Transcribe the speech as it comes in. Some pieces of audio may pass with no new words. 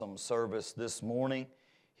awesome service this morning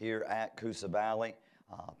here at Coosa Valley.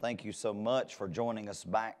 Thank you so much for joining us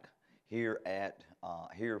back here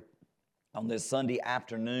on this Sunday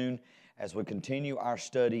afternoon as we continue our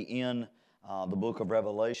study in the book of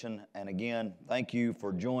Revelation. And again, thank you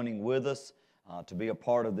for joining with us to be a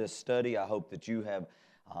part of this study. I hope that you have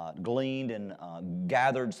gleaned and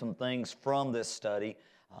gathered some things from this study.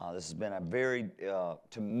 This has been a very,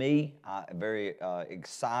 to me, very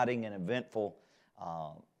exciting and eventful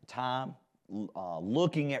time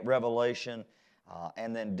looking at Revelation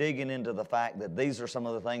and then digging into the fact that these are some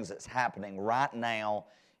of the things that's happening right now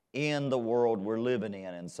in the world we're living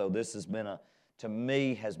in. And so this has been to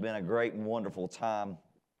me, has been a great and wonderful time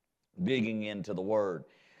digging into the Word.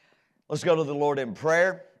 Let's go to the Lord in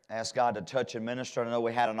prayer. Ask God to touch and minister. I know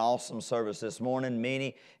we had an awesome service this morning.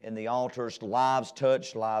 Many in the altars, lives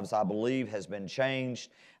touched, lives I believe has been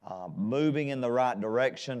changed, moving in the right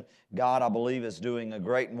direction. God, I believe, is doing a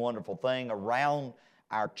great and wonderful thing around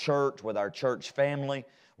our church, with our church family.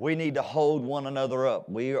 We need to hold one another up.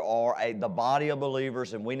 We are the body of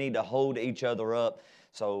believers, and we need to hold each other up.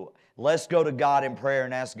 So let's go to God in prayer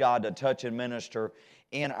and ask God to touch and minister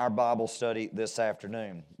in our Bible study this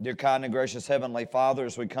afternoon. Dear kind and gracious Heavenly Father,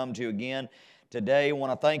 as we come to you again today, I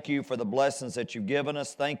want to thank you for the blessings that you've given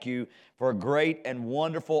us. Thank you for a great and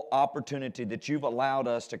wonderful opportunity that you've allowed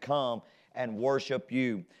us to come and worship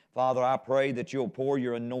you. Father, I pray that you'll pour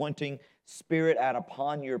your anointing Spirit out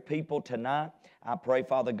upon your people tonight. I pray,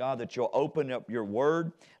 Father God, that you'll open up your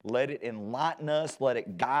word. Let it enlighten us. Let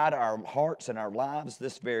it guide our hearts and our lives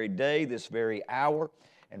this very day, this very hour.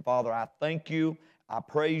 And Father, I thank you. I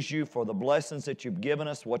praise you for the blessings that you've given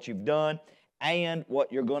us, what you've done, and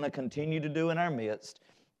what you're going to continue to do in our midst.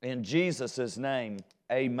 In Jesus' name,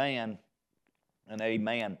 amen and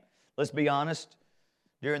amen. Let's be honest.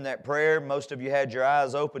 During that prayer, most of you had your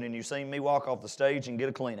eyes open and you seen me walk off the stage and get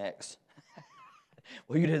a Kleenex.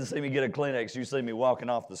 Well, you didn't see me get a Kleenex. You see me walking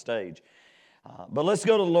off the stage. But let's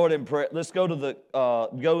go to the Lord in prayer. Let's go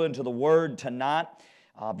into the Word tonight.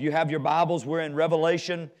 If you have your Bibles, we're in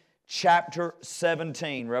Revelation chapter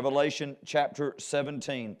 17. Revelation chapter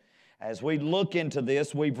 17. As we look into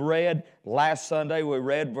this, we've read last Sunday, we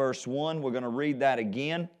read verse 1. We're going to read that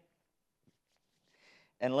again.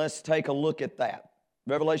 And let's take a look at that.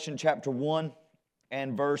 Revelation chapter 1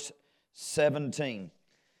 and verse 17.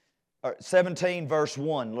 17 verse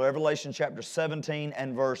 1. Revelation chapter 17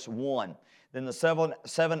 and verse 1. Then the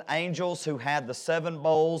seven angels who had the seven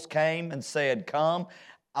bowls came and said, "Come,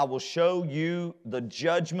 I will show you the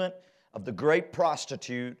judgment of the great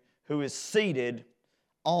prostitute who is seated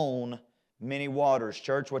on many waters."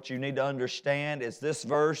 Church, what you need to understand is this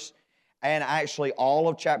verse, and actually all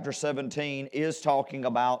of chapter 17, is talking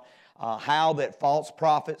about how that false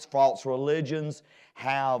prophets, false religions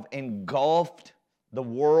have engulfed the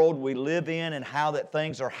world we live in, and how that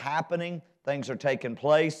things are happening, things are taking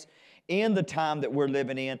place in the time that we're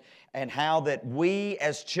living in, and how that we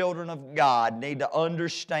as children of God need to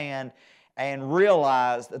understand and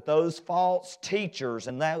realize that those false teachers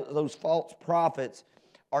and those false prophets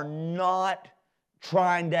are not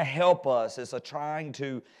trying to help us. It's trying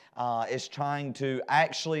to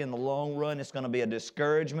actually, in the long run, it's going to be a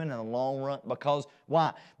discouragement in the long run. Because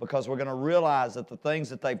why? Because we're going to realize that the things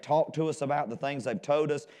that they've talked to us about, the things they've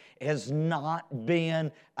told us, has not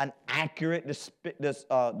been an accurate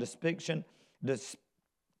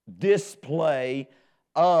display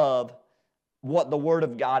of what the Word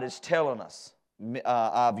of God is telling us.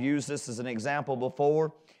 I've used this as an example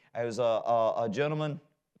before. There was a gentleman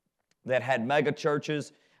that had mega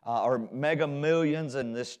churches or mega millions,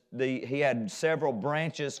 and he had several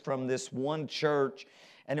branches from this one church,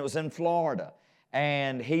 and it was in Florida.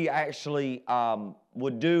 And he actually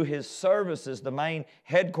would do his services. The main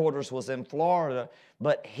headquarters was in Florida,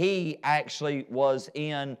 but he actually was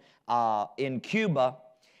in Cuba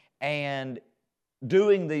and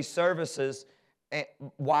doing these services.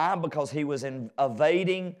 Why? Because he was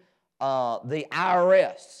evading the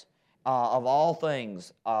IRS. Of all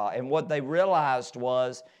things. And what they realized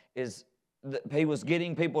is that he was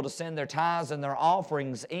getting people to send their tithes and their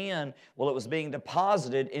offerings in. Well, it was being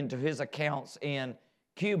deposited into his accounts in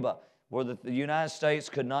Cuba, where the United States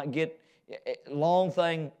could not get. Long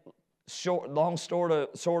story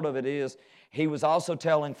of it is, he was also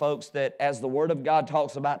telling folks that as the Word of God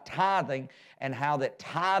talks about tithing, and how that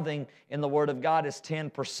tithing in the Word of God is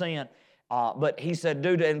 10%, but he said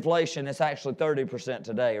due to inflation, it's actually 30%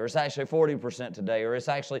 today, or it's actually 40% today, or it's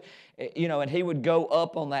actually, and he would go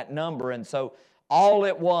up on that number. And so all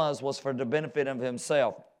it was for the benefit of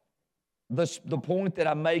himself. The point that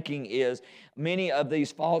I'm making is many of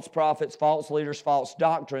these false prophets, false leaders, false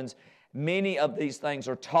doctrines Many of these things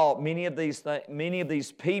are taught. Many of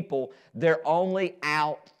these people, they're only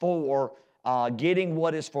out for getting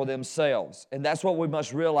what is for themselves. And that's what we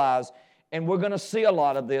must realize. And we're going to see a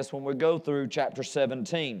lot of this when we go through chapter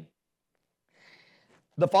 17.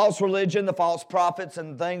 The false religion, the false prophets,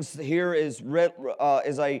 and things here is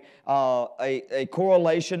a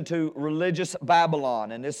correlation to religious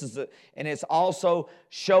Babylon, and it's also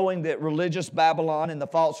showing that religious Babylon and the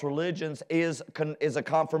false religions is a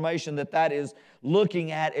confirmation that is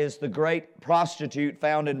looking at is the great prostitute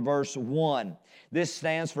found in verse 1. This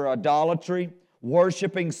stands for idolatry,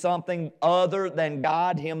 worshiping something other than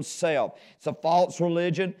God Himself. It's a false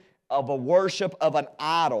religion of a worship of an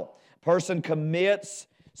idol. Person commits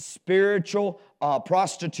spiritual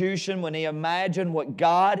prostitution when he imagines what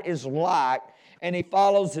God is like and he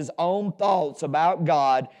follows his own thoughts about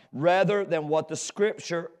God rather than what the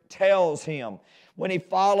Scripture tells him. When he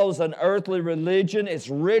follows an earthly religion, its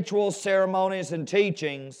rituals, ceremonies, and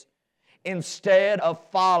teachings, instead of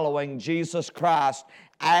following Jesus Christ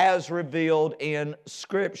as revealed in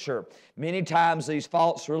Scripture. Many times these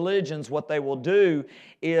false religions, what they will do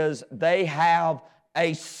is they have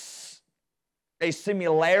a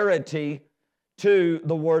similarity to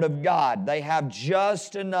the Word of God. They have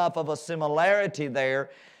just enough of a similarity there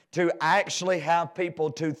to actually have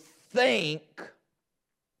people to think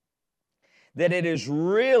that it is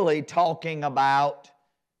really talking about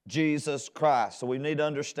Jesus Christ. So we need to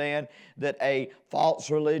understand that a false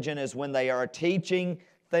religion is when they are teaching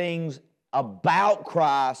things about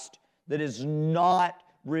Christ that is not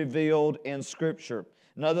revealed in Scripture.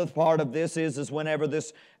 Another part of this is whenever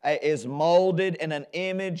this is molded in an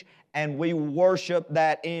image and we worship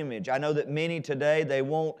that image. I know that many today, they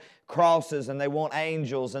want crosses and they want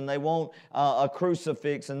angels and they want a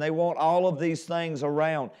crucifix and they want all of these things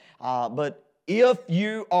around. But if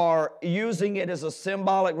you are using it as a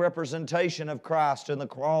symbolic representation of Christ and the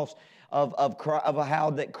cross, of how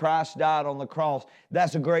that Christ died on the cross,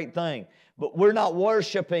 that's a great thing. But we're not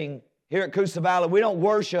worshiping, here at Coosa Valley, we don't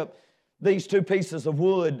worship these two pieces of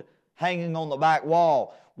wood hanging on the back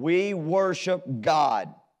wall. We worship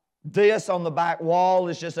God. This on the back wall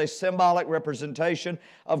is just a symbolic representation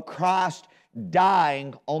of Christ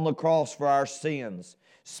dying on the cross for our sins.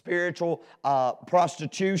 Spiritual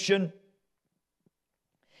prostitution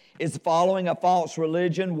is following a false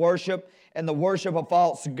religion, worship, and the worship of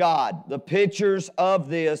false God. The pictures of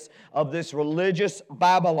this religious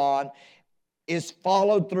Babylon is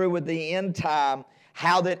followed through with the end time,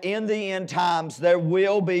 how that in the end times there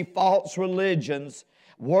will be false religions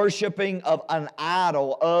worshiping of an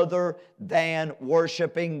idol other than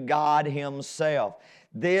worshiping God Himself.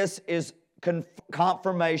 This is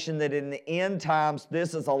confirmation that in the end times,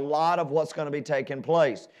 this is a lot of what's going to be taking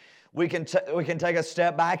place. We can take a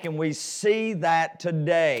step back and we see that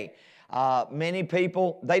today. Many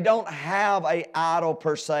people, they don't have an idol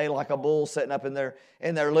per se, like a bull sitting up in their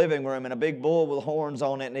living room, and a big bull with horns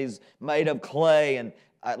on it, and he's made of clay, and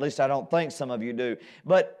at least I don't think some of you do.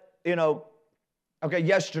 But,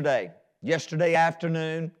 yesterday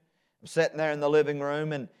afternoon, I'm sitting there in the living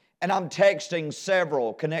room, and I'm texting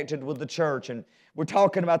several connected with the church, and we're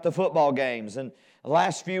talking about the football games. And the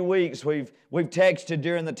last few weeks, we've texted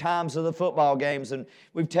during the times of the football games, and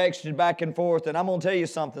we've texted back and forth. And I'm going to tell you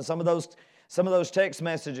something. Some of those text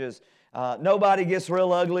messages, nobody gets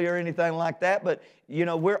real ugly or anything like that. But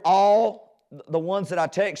we're all the ones that I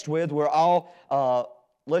text with. We're all,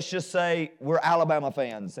 let's just say, we're Alabama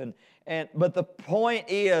fans. But the point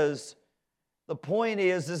is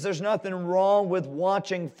there's nothing wrong with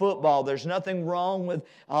watching football. There's nothing wrong with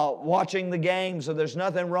watching the games, or there's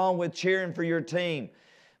nothing wrong with cheering for your team.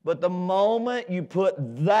 But the moment you put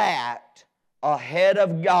that ahead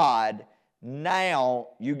of God, now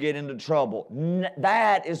you get into trouble.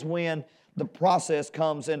 That is when the process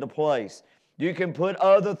comes into place. You can put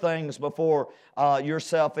other things before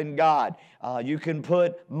yourself and God. You can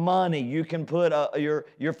put money. You can put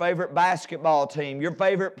your favorite basketball team, your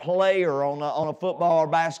favorite player on a football or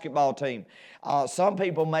basketball team. Some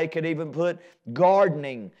people make it even put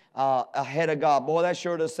gardening ahead of God. Boy, that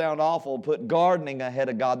sure does sound awful. Put gardening ahead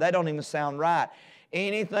of God. That don't even sound right.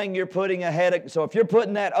 Anything you're putting ahead of... So if you're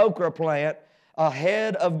putting that okra plant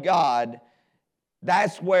ahead of God,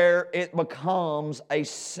 that's where it becomes a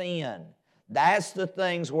sin. That's the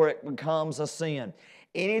things where it becomes a sin.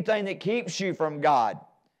 Anything that keeps you from God.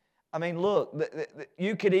 I mean, look,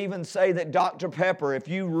 you could even say that Dr. Pepper, if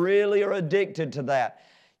you really are addicted to that,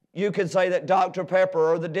 you could say that Dr.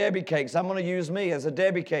 Pepper or the Debbie cakes. I'm going to use me as a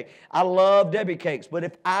Debbie cake. I love Debbie cakes, but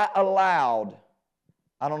if I allowed,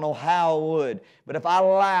 I don't know how I would, but if I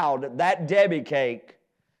allowed that Debbie cake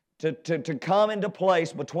to come into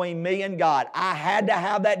place between me and God. I had to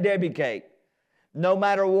have that Debbie cake, no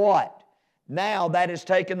matter what. Now that has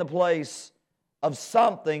taken the place of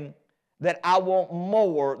something that I want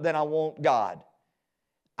more than I want God.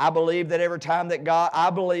 I believe that every time that God, I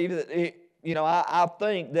believe that, I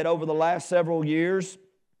think that over the last several years,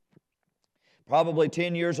 probably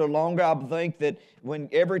 10 years or longer, I think that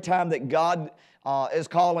every time that God is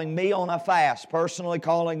calling me on a fast, personally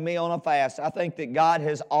calling me on a fast, I think that God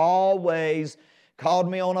has always called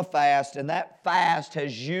me on a fast, and that fast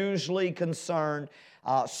has usually concerned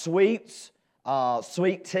sweets,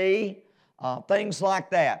 sweet tea, things like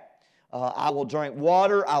that. I will drink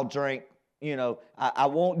water, I'll drink, I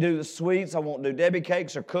won't do the sweets, I won't do Debbie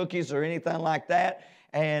cakes or cookies or anything like that.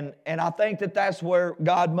 And I think that that's where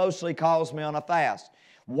God mostly calls me on a fast.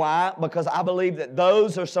 Why? Because I believe that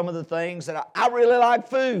those are some of the things that I really like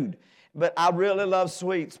food, but I really love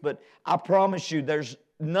sweets. But I promise you, there's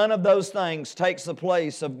none of those things takes the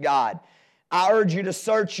place of God. I urge you to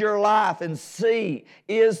search your life and see,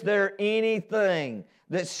 is there anything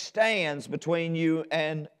that stands between you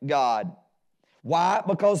and God? Why?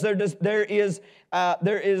 Because there is a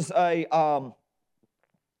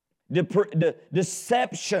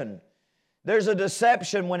deception. There's a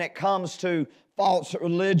deception when it comes to false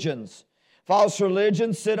religions. False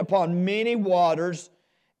religions sit upon many waters,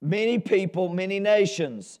 many people, many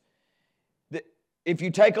nations. If you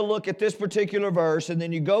take a look at this particular verse and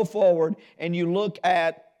then you go forward and you look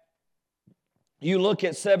at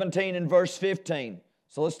 17 and verse 15.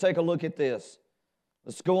 So let's take a look at this.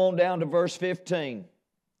 Let's go on down to verse 15.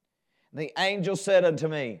 The angel said unto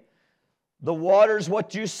me, the waters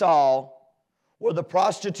what you saw where the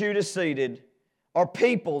prostitute is seated are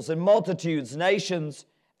peoples and multitudes, nations,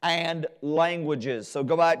 and languages. So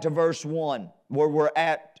go back to verse 1 where we're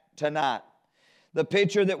at tonight. The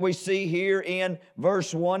picture that we see here in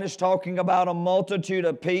verse 1 is talking about a multitude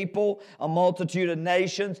of people, a multitude of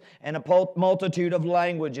nations, and a multitude of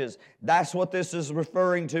languages. That's what this is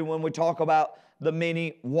referring to when we talk about the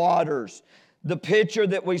many waters. The picture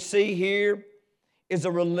that we see here is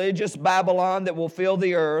a religious Babylon that will fill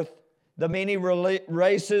the earth, the many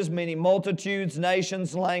races, many multitudes,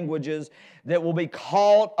 nations, languages that will be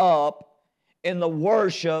caught up in the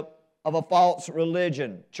worship of a false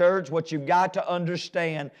religion. Church, what you've got to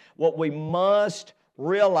understand, what we must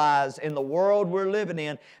realize in the world we're living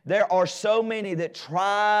in, there are so many that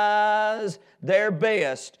tries their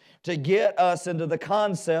best to get us into the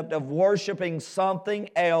concept of worshiping something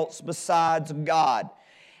else besides God.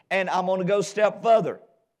 And I'm going to go a step further.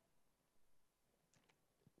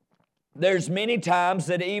 There's many times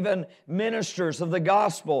that even ministers of the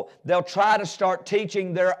gospel, they'll try to start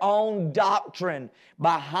teaching their own doctrine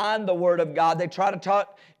behind the Word of God. They try to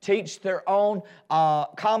teach their own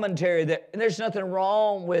commentary. And there's nothing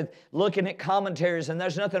wrong with looking at commentaries, and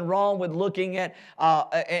there's nothing wrong with looking at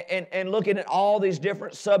and looking at all these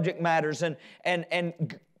different subject matters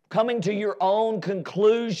and coming to your own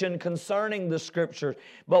conclusion concerning the Scriptures.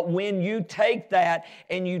 But when you take that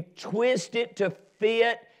and you twist it to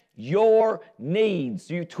fit your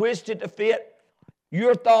needs, you twist it to fit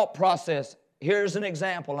your thought process. Here's an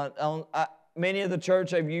example. Many of the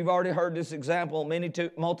church, you've already heard this example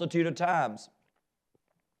multitude of times.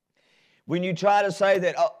 When you try to say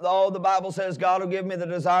that, the Bible says God will give me the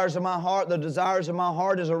desires of my heart. The desires of my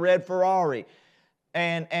heart is a red Ferrari.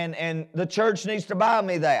 And the church needs to buy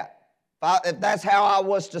me that. If that's how I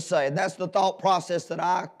was to say it, that's the thought process that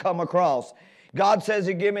I come across. God says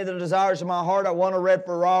He'll give me the desires of my heart. I want a red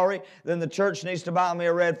Ferrari. Then the church needs to buy me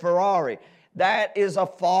a red Ferrari. That is a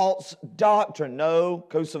false doctrine. No,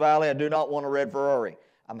 Coosa Valley, I do not want a red Ferrari.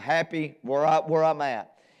 I'm happy where I'm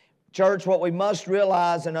at. Church, what we must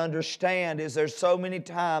realize and understand is there's so many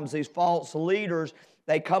times these false leaders,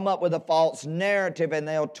 they come up with a false narrative and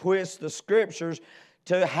they'll twist the Scriptures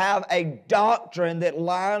to have a doctrine that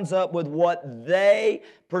lines up with what they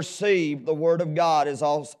perceive the Word of God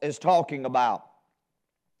is talking about.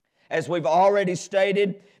 As we've already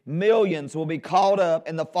stated, millions will be caught up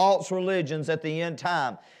in the false religions at the end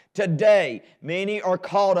time. Today, many are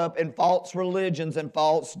caught up in false religions and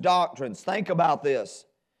false doctrines. Think about this.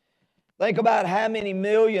 Think about how many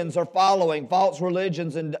millions are following false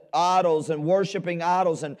religions and idols and worshiping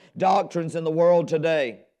idols and doctrines in the world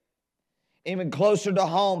today. Even closer to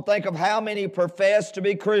home, think of how many profess to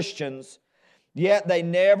be Christians, yet they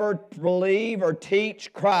never believe or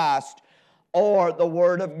teach Christ or the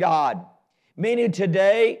Word of God. Many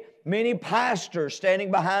pastors standing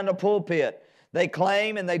behind a pulpit, they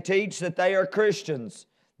claim and they teach that they are Christians.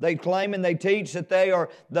 They claim and they teach that they are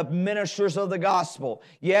the ministers of the gospel,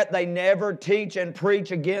 yet they never teach and preach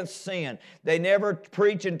against sin. They never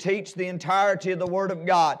preach and teach the entirety of the Word of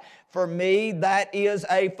God. For me, that is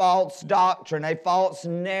a false doctrine, a false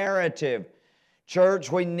narrative.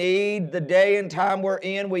 Church, we need the day and time we're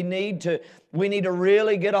in. We need to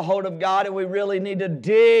really get a hold of God, and we really need to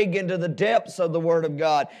dig into the depths of the Word of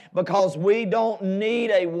God, because we don't need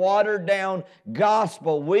a watered down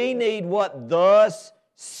gospel. We need what thus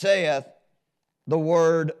saith the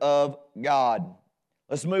Word of God.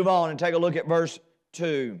 Let's move on and take a look at verse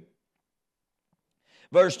 2.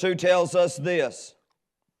 Verse 2 tells us this.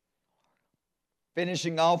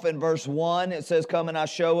 Finishing off in verse 1, it says, "Come and I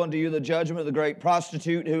show unto you the judgment of the great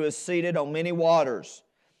prostitute, who is seated on many waters,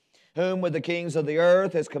 whom with the kings of the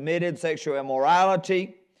earth has committed sexual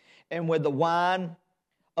immorality, and with the wine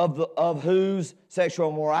of whose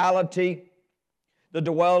sexual immorality the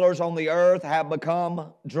dwellers on the earth have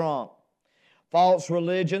become drunk. False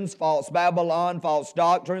religions, false Babylon, false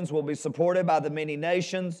doctrines will be supported by the many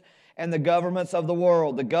nations and the governments of the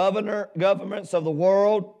world." The governments of the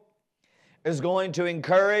world is going to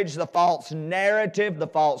encourage the false narrative, the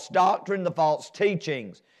false doctrine, the false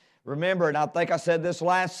teachings. Remember, and I think I said this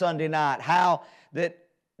last Sunday night, how that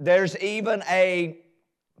there's even a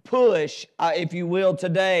push, if you will,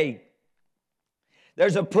 today.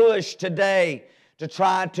 There's a push today to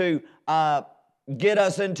try to get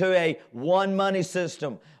us into a one money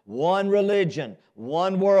system, one religion,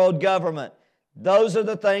 one world government. Those are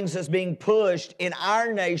the things that's being pushed in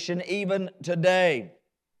our nation even today.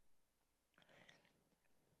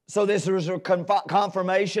 So this is a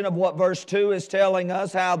confirmation of what verse 2 is telling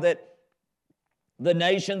us, how that the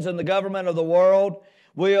nations and the government of the world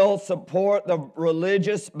will support the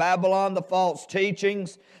religious Babylon, the false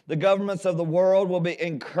teachings. The governments of the world will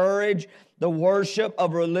encourage the worship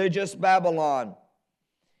of religious Babylon.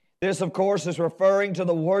 This, of course, is referring to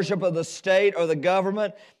the worship of the state or the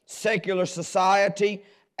government, secular society,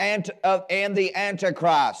 and the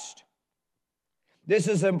Antichrist. This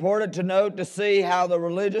is important to note, to see how the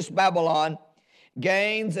religious Babylon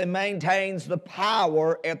gains and maintains the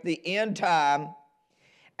power at the end time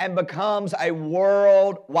and becomes a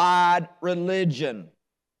worldwide religion.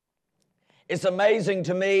 It's amazing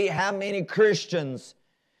to me how many Christians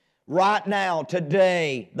right now,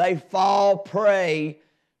 today, they fall prey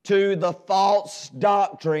to the false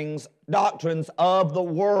doctrines of the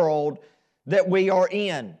world that we are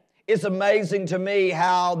in. It's amazing to me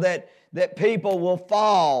how that people will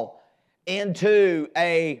fall into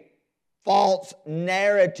a false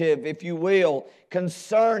narrative, if you will,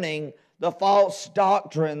 concerning the false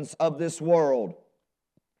doctrines of this world.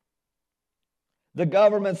 The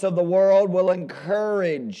governments of the world will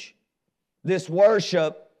encourage this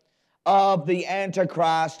worship of the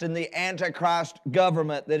Antichrist and the Antichrist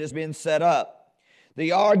government that has been set up.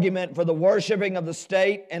 The argument for the worshiping of the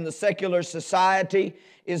state and the secular society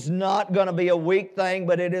is not going to be a weak thing,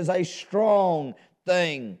 but it is a strong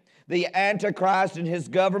thing. The Antichrist and his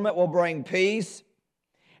government will bring peace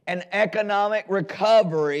and economic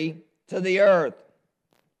recovery to the earth.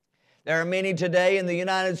 There are many today in the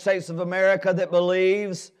United States of America that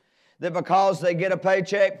believes that because they get a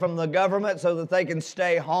paycheck from the government so that they can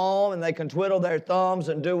stay home and they can twiddle their thumbs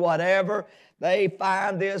and do whatever, they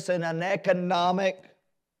find this in an economic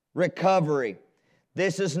recovery.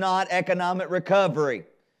 This is not economic recovery.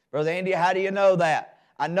 Brother Andy, how do you know that?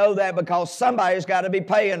 I know that because somebody's got to be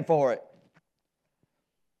paying for it.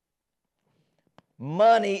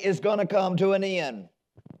 Money is going to come to an end.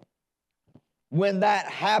 When that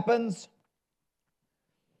happens,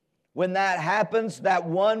 that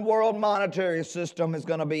one world monetary system is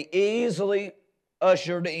going to be easily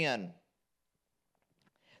ushered in.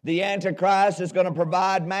 The Antichrist is going to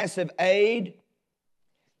provide massive aid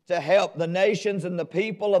to help the nations and the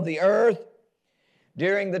people of the earth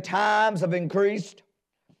during the times of increased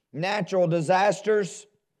natural disasters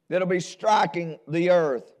that will be striking the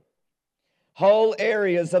earth. Whole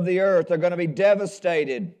areas of the earth are going to be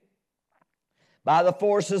devastated by the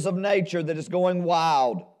forces of nature that is going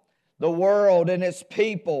wild. The world and its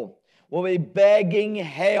people will be begging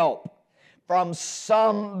help from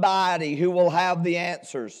somebody who will have the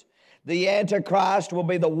answers. The Antichrist will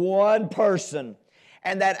be the one person,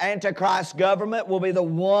 and that Antichrist government will be the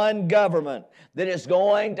one government that is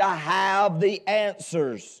going to have the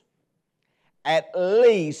answers, at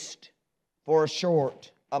least for a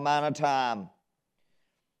short amount of time.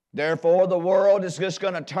 Therefore, the world is just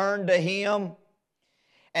going to turn to him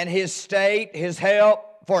and his state, his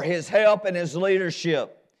help, for his help and his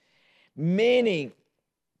leadership. Many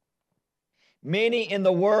in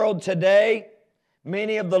the world today,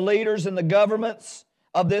 many of the leaders in the governments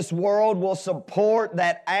of this world will support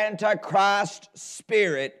that Antichrist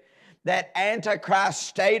spirit, that Antichrist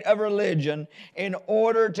state of religion, in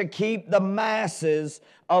order to keep the masses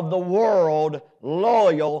of the world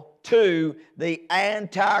loyal to the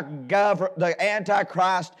Antichrist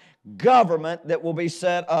government that will be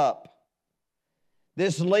set up.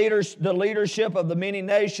 The leadership of the many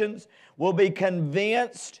nations will be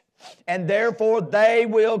convinced, and therefore they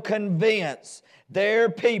will convince their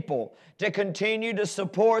people to continue to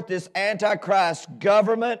support this Antichrist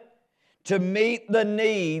government to meet the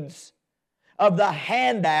needs of the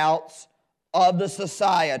handouts of the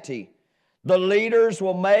society. The leaders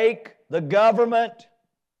will make the government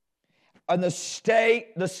and the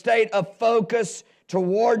state of focus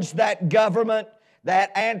towards that government,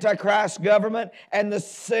 that Antichrist government, and the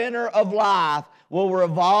center of life will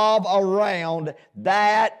revolve around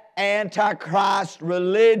that Antichrist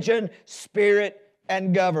religion, spirit,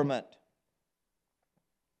 and government.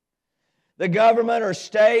 The government or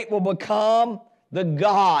state will become the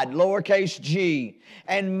God, lowercase g,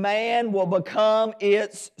 and man will become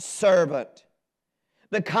its servant.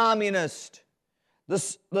 The communist,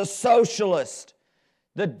 the socialist,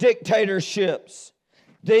 the dictatorships,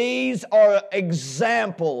 these are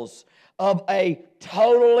examples of a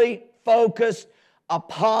totally focused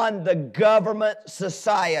upon the government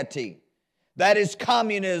society. That is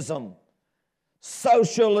communism,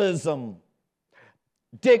 socialism,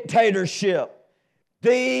 dictatorship.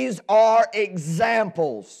 These are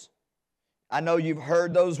examples. I know you've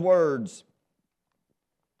heard those words.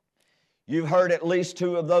 You've heard at least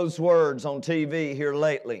two of those words on TV here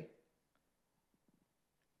lately,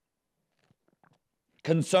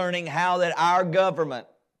 concerning how that our government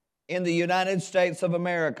in the United States of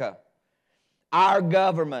America, our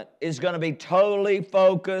government is going to be totally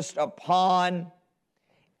focused upon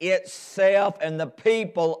itself and the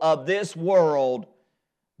people of this world,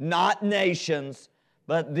 not nations,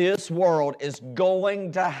 but this world is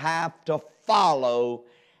going to have to follow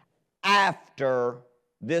after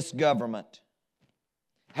this government.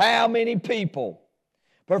 How many people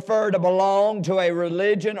prefer to belong to a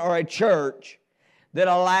religion or a church that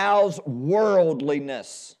allows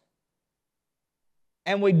worldliness?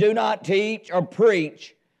 And we do not teach or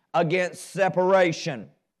preach against separation.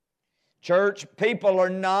 Church, people are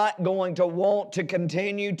not going to want to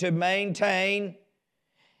continue to maintain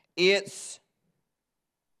its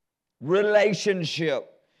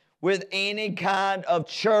relationship with any kind of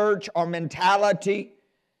church or mentality,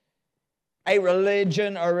 a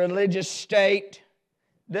religion or religious state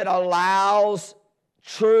that allows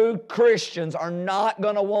true Christians are not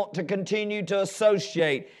going to want to continue to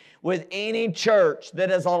associate with any church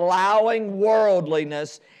that is allowing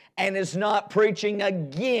worldliness and is not preaching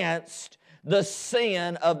against the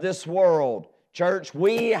sin of this world. Church,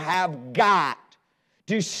 we have got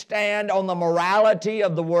to stand on the morality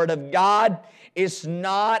of the Word of God. It's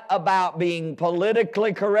not about being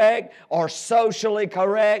politically correct or socially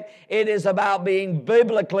correct. It is about being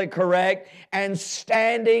biblically correct and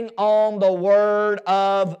standing on the Word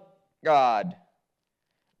of God.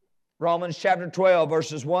 Romans chapter 12,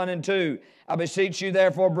 verses 1 and 2. I beseech you,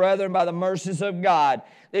 therefore, brethren, by the mercies of God,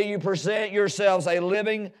 that you present yourselves a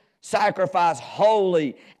living sacrifice,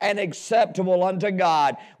 holy and acceptable unto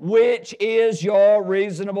God, which is your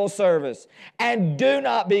reasonable service. And do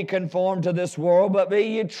not be conformed to this world, but be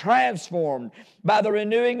ye transformed by the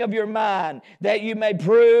renewing of your mind, that you may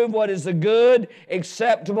prove what is the good,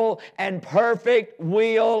 acceptable, and perfect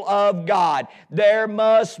will of God. There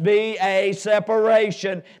must be a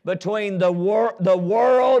separation between the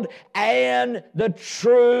world and the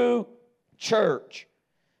true church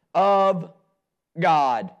of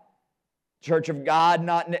God. Church of God,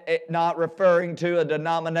 not referring to a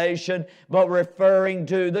denomination, but referring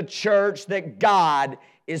to the church that God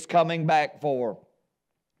is coming back for.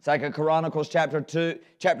 2 Chronicles chapter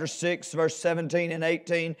 6, verse 17 and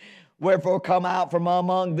 18. Wherefore come out from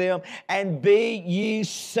among them, and be ye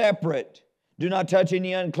separate. Do not touch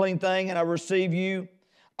any unclean thing, and I receive you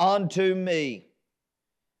unto me.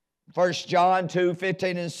 1 John 2,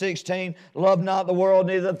 15 and 16, love not the world,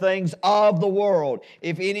 neither the things of the world.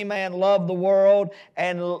 If any man love the world,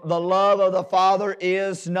 and the love of the Father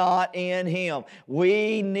is not in him.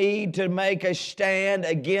 We need to make a stand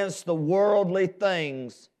against the worldly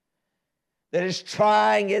things that is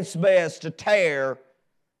trying its best to tear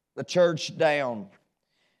the church down.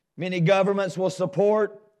 Many governments will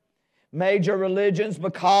support major religions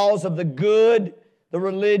because of the good the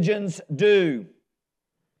religions do.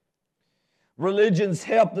 Religions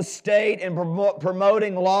help the state in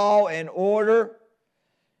promoting law and order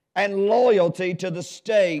and loyalty to the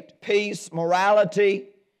state, peace, morality,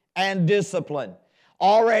 and discipline.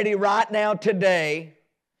 already right now today,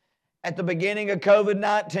 at the beginning of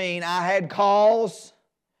COVID-19, I had calls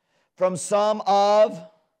from some of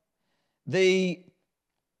the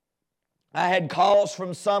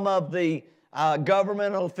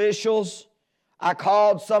governmental officials. I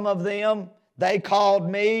called some of them. They called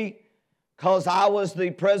me because I was the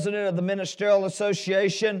president of the Ministerial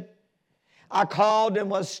Association. I called and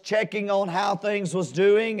was checking on how things was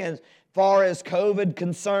doing as far as COVID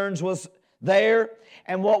concerns was there.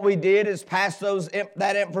 And what we did is pass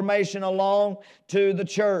that information along to the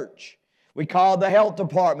church. We called the health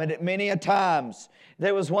department at many a times.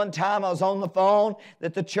 There was one time I was on the phone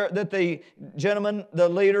that the gentleman, the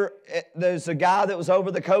leader, there's a guy that was over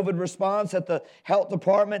the COVID response at the health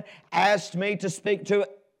department, asked me to speak to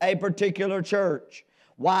a particular church.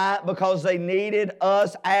 Why? Because they needed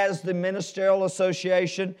us as the Ministerial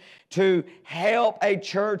Association to help a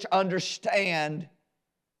church understand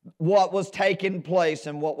what was taking place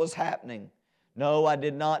and what was happening. No, I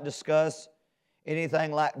did not discuss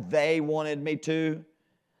anything like they wanted me to,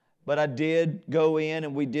 but I did go in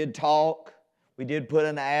and we did talk. We did put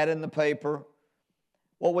an ad in the paper.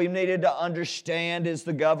 What we needed to understand is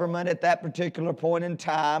the government at that particular point in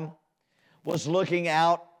time was looking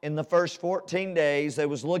out in the first 14 days. They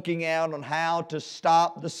was looking out on how to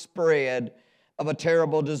stop the spread of a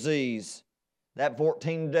terrible disease. That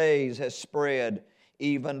 14 days has spread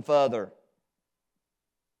even further.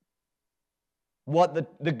 What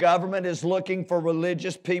the government is looking for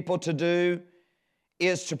religious people to do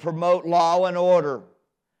is to promote law and order.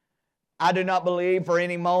 I do not believe for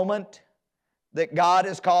any moment that God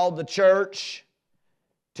has called the church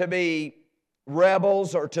to be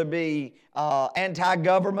rebels or to be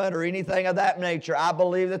anti-government or anything of that nature. I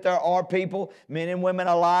believe that there are people, men and women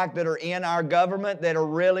alike, that are in our government that are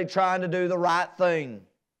really trying to do the right thing.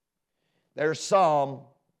 There's some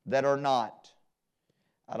that are not.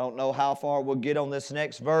 I don't know how far we'll get on this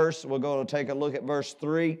next verse. We're going to take a look at verse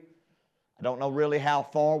 3. I don't know really how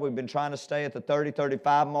far. We've been trying to stay at the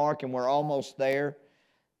 30-35 mark, and we're almost there.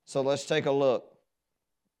 So let's take a look.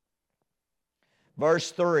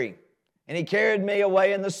 Verse 3. And he carried me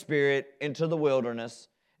away in the Spirit into the wilderness,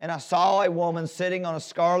 and I saw a woman sitting on a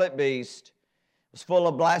scarlet beast. It was full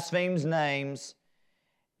of blasphemous names,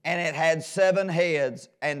 and it had 7 heads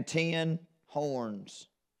and 10 horns.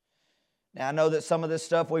 Now, I know that some of this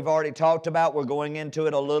stuff we've already talked about. We're going into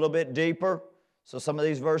it a little bit deeper. So some of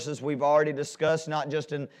these verses we've already discussed, not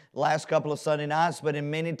just in the last couple of Sunday nights, but in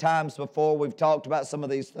many times before we've talked about some of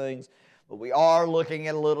these things. But we are looking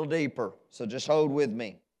at a little deeper. So just hold with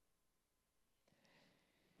me.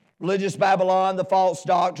 Religious Babylon, the false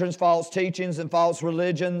doctrines, false teachings, and false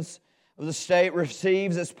religions of the state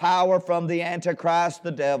receives its power from the Antichrist,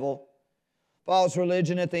 the devil. False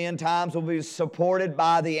religion at the end times will be supported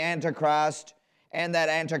by the Antichrist and that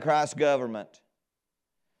Antichrist government.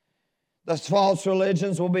 The false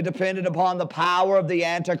religions will be dependent upon the power of the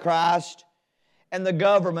Antichrist and the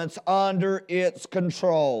governments under its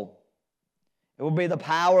control. It will be the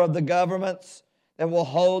power of the governments that will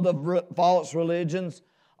hold the false religions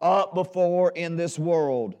up before in this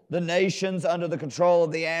world. The nations under the control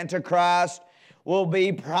of the Antichrist will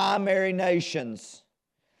be primary nations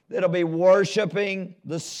that'll be worshiping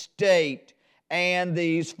the state and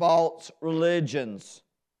these false religions.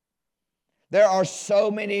 There are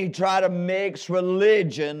so many who try to mix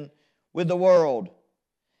religion with the world.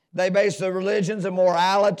 They base their religions and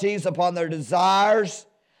moralities upon their desires,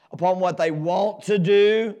 upon what they want to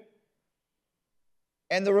do.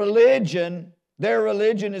 And their religion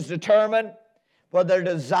is determined by their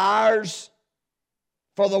desires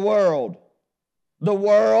for the world. The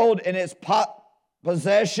world and its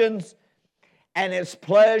possessions and its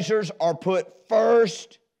pleasures are put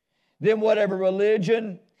first. Then whatever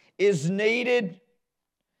religion is needed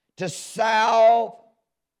to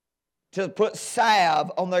put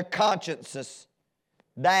salve on their consciences,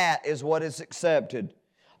 that is what is accepted.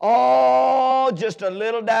 Oh, just a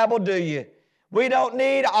little dabble, do you? We don't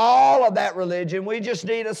need all of that religion. We just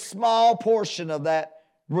need a small portion of that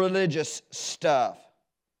religious stuff.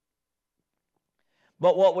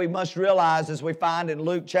 But what we must realize is we find in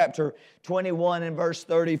Luke chapter 21 and verse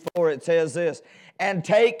 34, it says this, and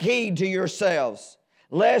take heed to yourselves,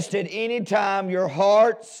 lest at any time your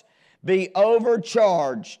hearts be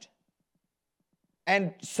overcharged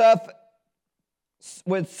and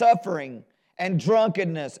with suffering and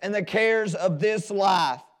drunkenness and the cares of this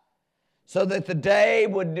life, so that the day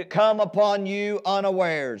would come upon you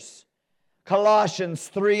unawares. Colossians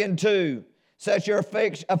 3 and 2. Set your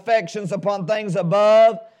affections upon things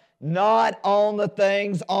above, not on the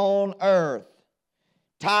things on earth.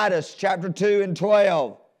 Titus chapter 2 and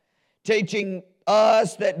 12. Teaching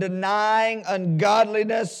us that denying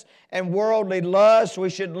ungodliness and worldly lust, we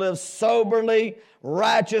should live soberly,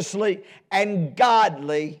 righteously, and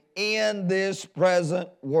godly in this present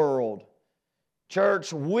world.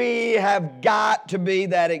 Church, we have got to be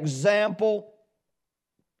that example.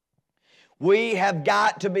 We have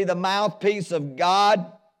got to be the mouthpiece of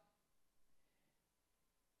God.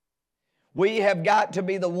 We have got to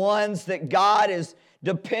be the ones that God is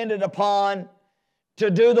dependent upon to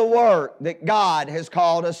do the work that God has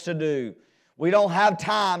called us to do. We don't have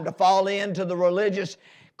time to fall into the religious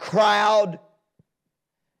crowd,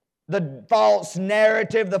 the false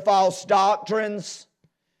narrative, the false doctrines.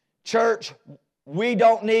 Church, we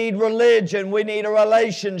don't need religion, we need a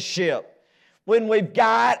relationship. When we've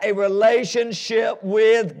got a relationship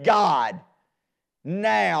with God,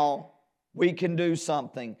 now we can do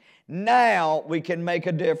something. Now we can make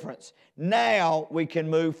a difference. Now we can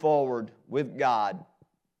move forward with God.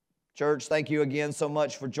 Church, thank you again so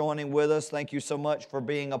much for joining with us. Thank you so much for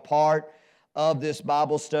being a part of this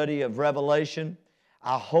Bible study of Revelation.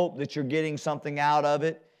 I hope that you're getting something out of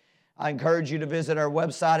it. I encourage you to visit our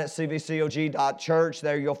website at cvcog.church.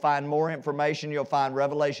 There you'll find more information. You'll find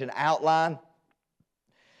Revelation outline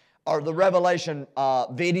or the Revelation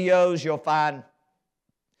videos. You'll find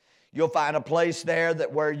a place there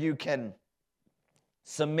where you can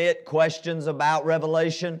submit questions about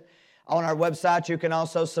Revelation. On our website, you can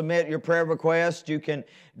also submit your prayer requests. You can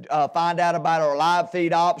find out about our live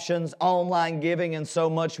feed options, online giving, and so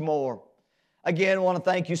much more. Again, I want to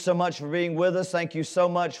thank you so much for being with us. Thank you so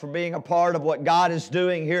much for being a part of what God is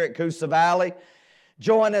doing here at Coosa Valley.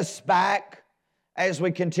 Join us back as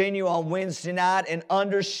we continue on Wednesday night in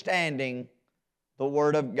understanding the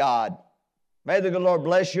Word of God. May the good Lord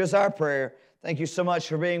bless you is our prayer. Thank you so much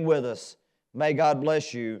for being with us. May God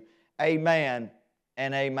bless you. Amen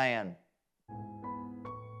and amen.